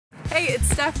Hey, it's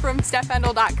Steph from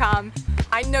StephHendel.com.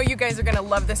 I know you guys are gonna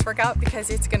love this workout because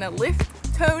it's gonna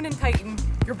lift, tone, and tighten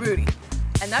your booty.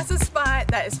 And that's a spot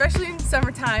that, especially in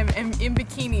summertime and in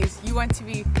bikinis, you want to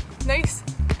be nice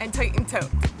and tight and toned.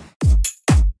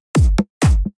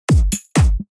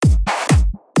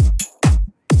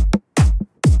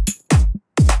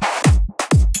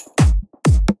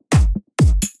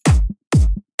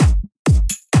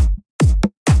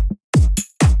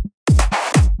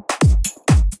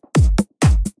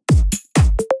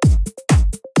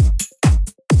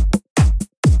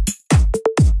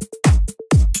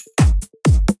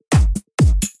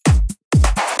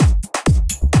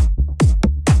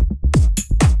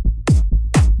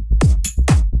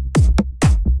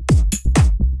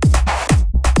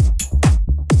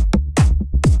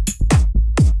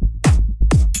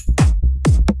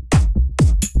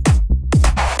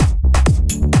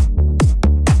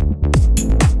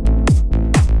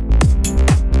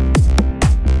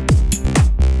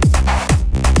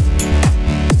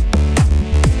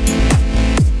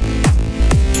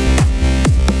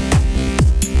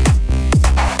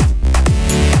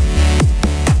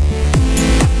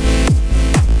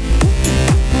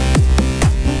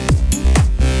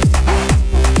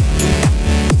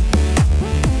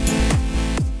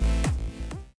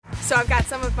 So I've got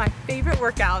some of my favorite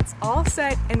workouts all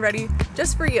set and ready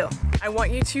just for you. I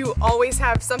want you to always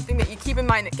have something that you keep in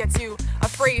mind that gets you a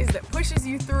phrase that pushes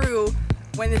you through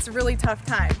when it's a really tough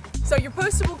time. So your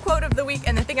postable quote of the week,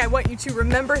 and the thing I want you to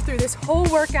remember through this whole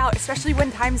workout, especially when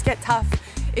times get tough,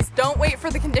 is don't wait for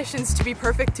the conditions to be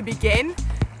perfect to begin.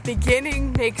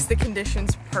 Beginning makes the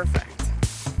conditions perfect.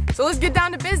 So let's get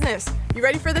down to business. You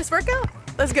ready for this workout?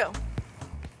 Let's go.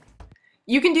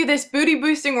 You can do this booty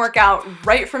boosting workout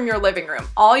right from your living room.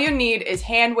 All you need is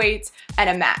hand weights and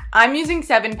a mat. I'm using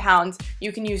 7 pounds.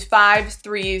 You can use 5s,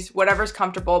 3s, whatever's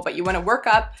comfortable, but you want to work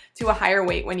up to a higher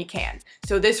weight when you can.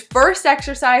 So this first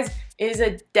exercise is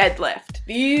a deadlift.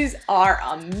 These are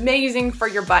amazing for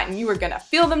your butt and you are gonna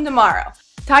feel them tomorrow.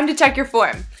 Time to check your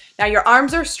form. Now your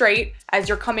arms are straight as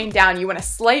you're coming down. You want a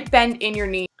slight bend in your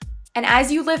knee. And as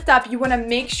you lift up, you want to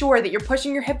make sure that you're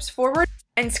pushing your hips forward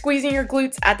and squeezing your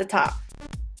glutes at the top.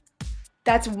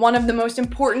 That's one of the most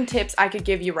important tips I could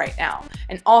give you right now.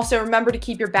 And also remember to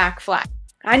keep your back flat.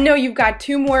 I know you've got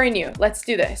 2 more in you. Let's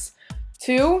do this.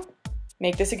 2,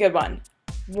 make this a good one.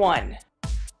 1.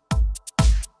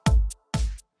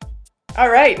 All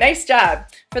right, nice job.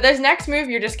 For this next move,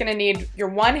 you're just gonna need your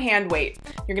 1 hand weight.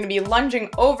 You're gonna be lunging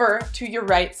over to your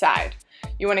right side.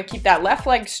 You wanna keep that left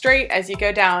leg straight as you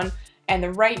go down, and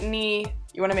the right knee,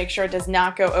 you wanna make sure it does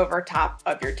not go over top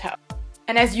of your toe.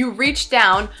 And as you reach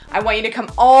down, I want you to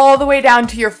come all the way down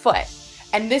to your foot.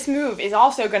 And this move is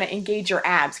also going to engage your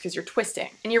abs because you're twisting.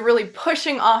 And you're really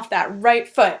pushing off that right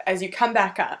foot as you come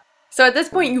back up. So at this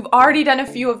point, you've already done a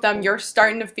few of them. You're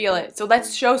starting to feel it. So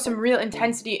let's show some real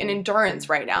intensity and endurance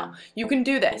right now. You can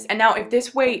do this. And now if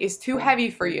this weight is too heavy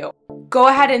for you, go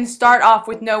ahead and start off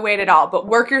with no weight at all, but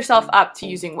work yourself up to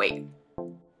using weight.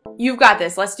 You've got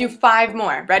this. Let's do 5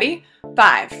 more. Ready?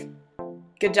 5.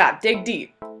 Good job. Dig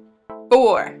deep.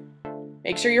 4,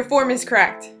 make sure your form is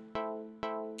correct.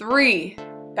 3,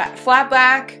 that flat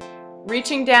back,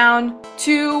 reaching down.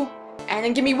 2, and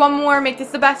then give me 1 more, make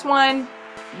this the best one.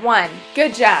 1,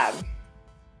 good job.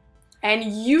 And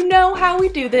you know how we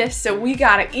do this, so we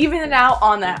gotta even it out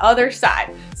on that other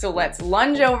side. So let's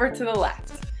lunge over to the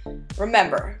left.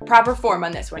 Remember, proper form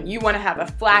on this one. You wanna have a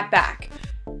flat back.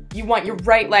 You want your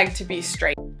right leg to be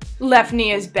straight. Left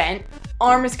knee is bent.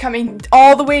 Arm is coming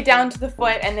all the way down to the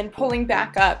foot and then pulling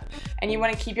back up. And you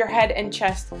want to keep your head and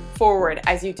chest forward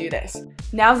as you do this.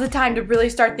 Now's the time to really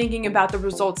start thinking about the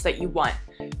results that you want.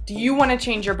 Do you want to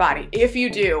change your body? If you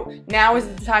do, now is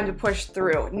the time to push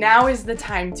through. Now is the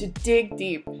time to dig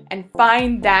deep and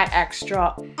find that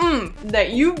extra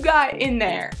that you've got in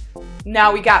there.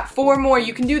 Now we got 4 more.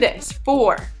 You can do this.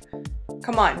 4.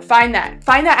 Come on, find that.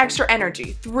 Find that extra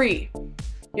energy. 3.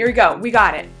 Here we go. We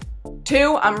got it.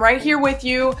 2, I'm right here with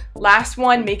you. Last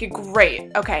one, make it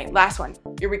great. Okay, last one.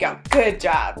 Here we go. Good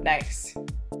job. Nice.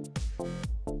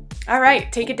 All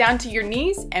right, take it down to your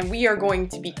knees, and we are going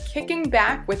to be kicking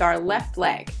back with our left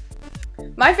leg.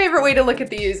 My favorite way to look at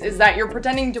these is that you're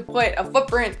pretending to put a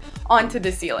footprint onto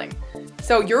the ceiling.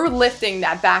 So you're lifting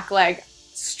that back leg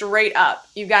straight up.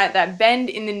 You've got that bend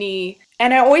in the knee.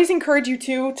 And I always encourage you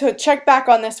to check back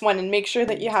on this one and make sure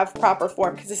that you have proper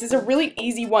form, because this is a really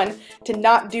easy one to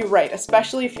not do right,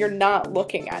 especially if you're not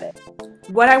looking at it.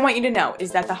 What I want you to know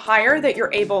is that the higher that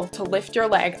you're able to lift your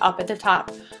leg up at the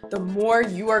top, the more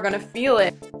you are going to feel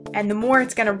it, and the more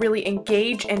it's going to really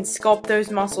engage and sculpt those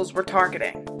muscles we're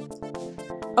targeting.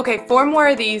 Okay, 4 more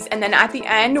of these, and then at the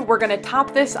end, we're gonna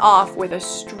top this off with a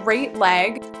straight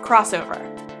leg crossover.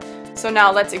 So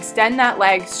now let's extend that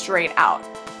leg straight out.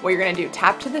 What you're gonna do,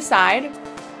 tap to the side,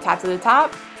 tap to the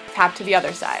top, tap to the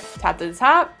other side, tap to the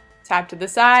top, tap to the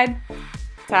side,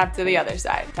 tap to the other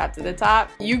side, tap to the top.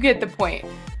 You get the point.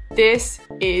 This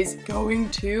is going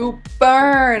to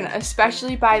burn,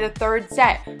 especially by the 3rd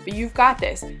set, but you've got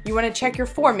this. You wanna check your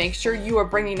form. Make sure you are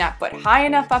bringing that foot high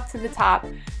enough up to the top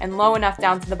and low enough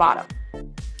down to the bottom.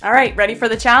 All right, ready for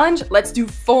the challenge? Let's do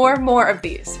 4 more of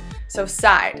these. So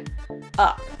side,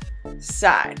 up,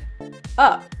 side,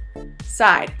 up,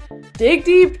 side. Dig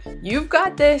deep, you've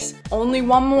got this. Only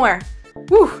 1 more.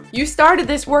 Whew, you started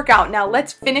this workout. Now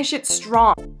let's finish it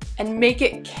strong and make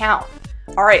it count.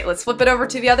 All right, let's flip it over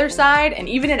to the other side and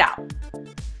even it out.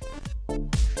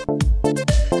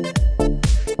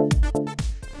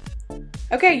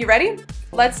 Okay, you ready?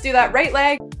 Let's do that right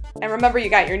leg. And remember, you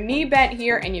got your knee bent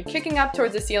here and you're kicking up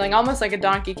towards the ceiling, almost like a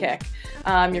donkey kick.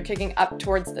 You're kicking up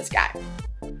towards the sky.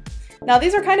 Now,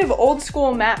 these are kind of old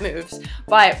school mat moves,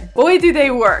 but boy, do they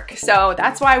work. So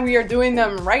that's why we are doing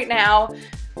them right now,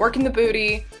 working the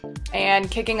booty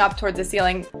and kicking up towards the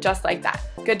ceiling just like that.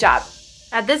 Good job.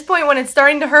 At this point, when it's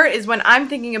starting to hurt is when I'm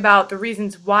thinking about the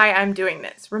reasons why I'm doing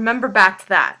this. Remember back to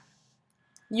that.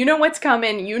 You know what's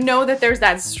coming. You know that there's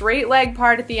that straight leg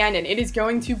part at the end and it is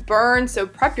going to burn, so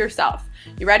prep yourself.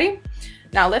 You ready?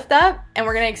 Now lift up and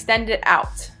we're gonna extend it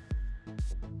out.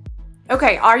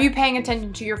 Okay, are you paying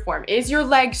attention to your form? Is your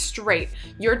leg straight?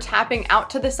 You're tapping out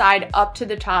to the side, up to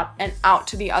the top, and out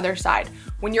to the other side.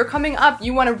 When you're coming up,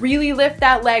 you wanna really lift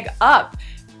that leg up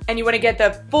and you wanna get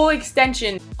the full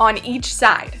extension on each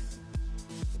side.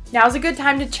 Now's a good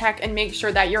time to check and make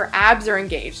sure that your abs are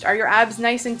engaged. Are your abs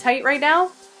nice and tight right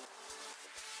now?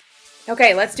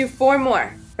 Okay, let's do 4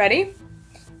 more. Ready?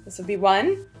 This will be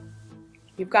 1.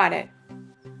 You've got it.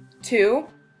 2.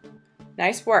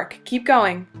 Nice work. Keep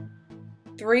going.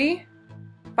 3.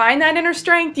 Find that inner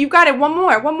strength. You've got it. 1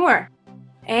 more. 1 more.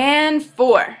 And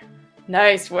 4.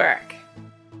 Nice work.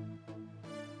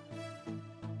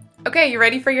 Okay, you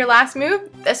ready for your last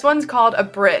move? This one's called a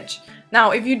bridge.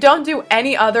 Now, if you don't do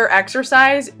any other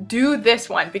exercise, do this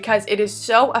one because it is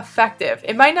so effective.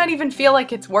 It might not even feel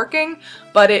like it's working,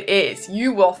 but it is.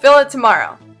 You will feel it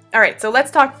tomorrow. All right, so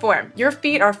let's talk form. Your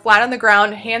feet are flat on the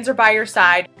ground, hands are by your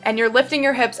side, and you're lifting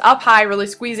your hips up high, really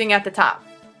squeezing at the top.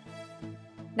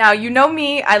 Now, you know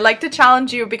me, I like to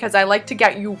challenge you because I like to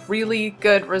get you really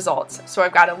good results. So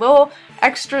I've got a little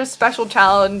extra special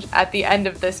challenge at the end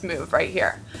of this move right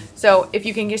here. So if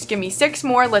you can just give me 6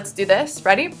 more, let's do this.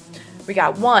 Ready? We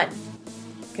got 1.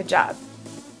 Good job.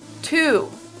 2.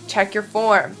 Check your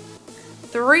form.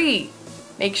 3.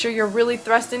 Make sure you're really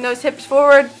thrusting those hips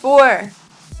forward. 4.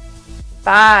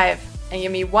 5. And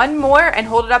give me 1 more and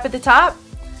hold it up at the top.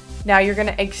 Now you're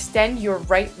gonna extend your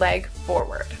right leg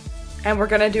forward. And we're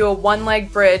gonna do a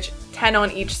 1-leg bridge, 10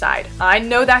 on each side. I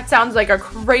know that sounds like a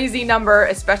crazy number,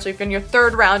 especially if in your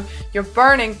 3rd round, you're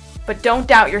burning, but don't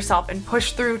doubt yourself and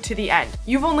push through to the end.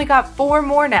 You've only got 4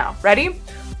 more now. Ready?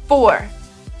 4.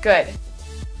 Good.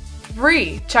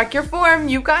 3. Check your form.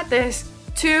 You got this.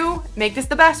 2. Make this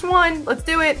the best one. Let's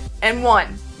do it. And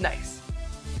 1. Nice.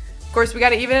 Of course, we got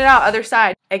to even it out. Other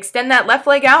side. Extend that left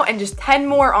leg out and just 10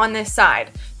 more on this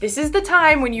side. This is the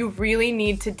time when you really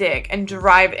need to dig and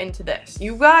drive into this.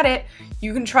 You got it.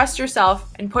 You can trust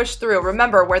yourself and push through.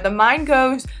 Remember, where the mind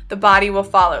goes, the body will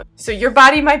follow. So your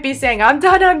body might be saying, I'm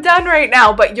done right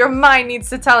now, but your mind needs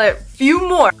to tell it, few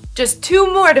more. Just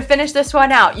 2 more to finish this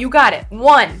one out. You got it.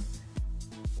 1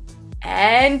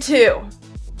 and 2.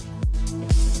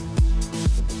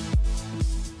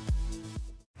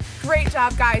 Great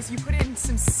job, guys. You put in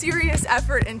some serious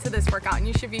effort into this workout and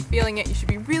you should be feeling it. You should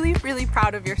be really, really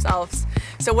proud of yourselves.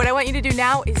 So what I want you to do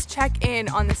now is check in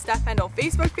on the Steph Hendel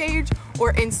Facebook page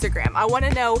or Instagram. I want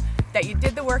to know that you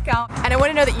did the workout and I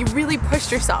want to know that you really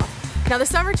pushed yourself. Now the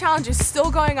summer challenge is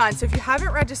still going on, so if you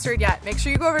haven't registered yet, make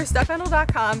sure you go over to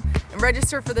stephhendel.com and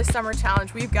register for the summer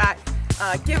challenge. We've got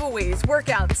giveaways,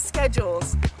 workouts,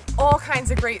 schedules, all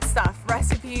kinds of great stuff,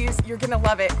 recipes. You're gonna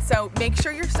love it. So make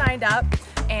sure you're signed up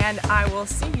and I will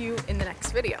see you in the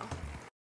next video.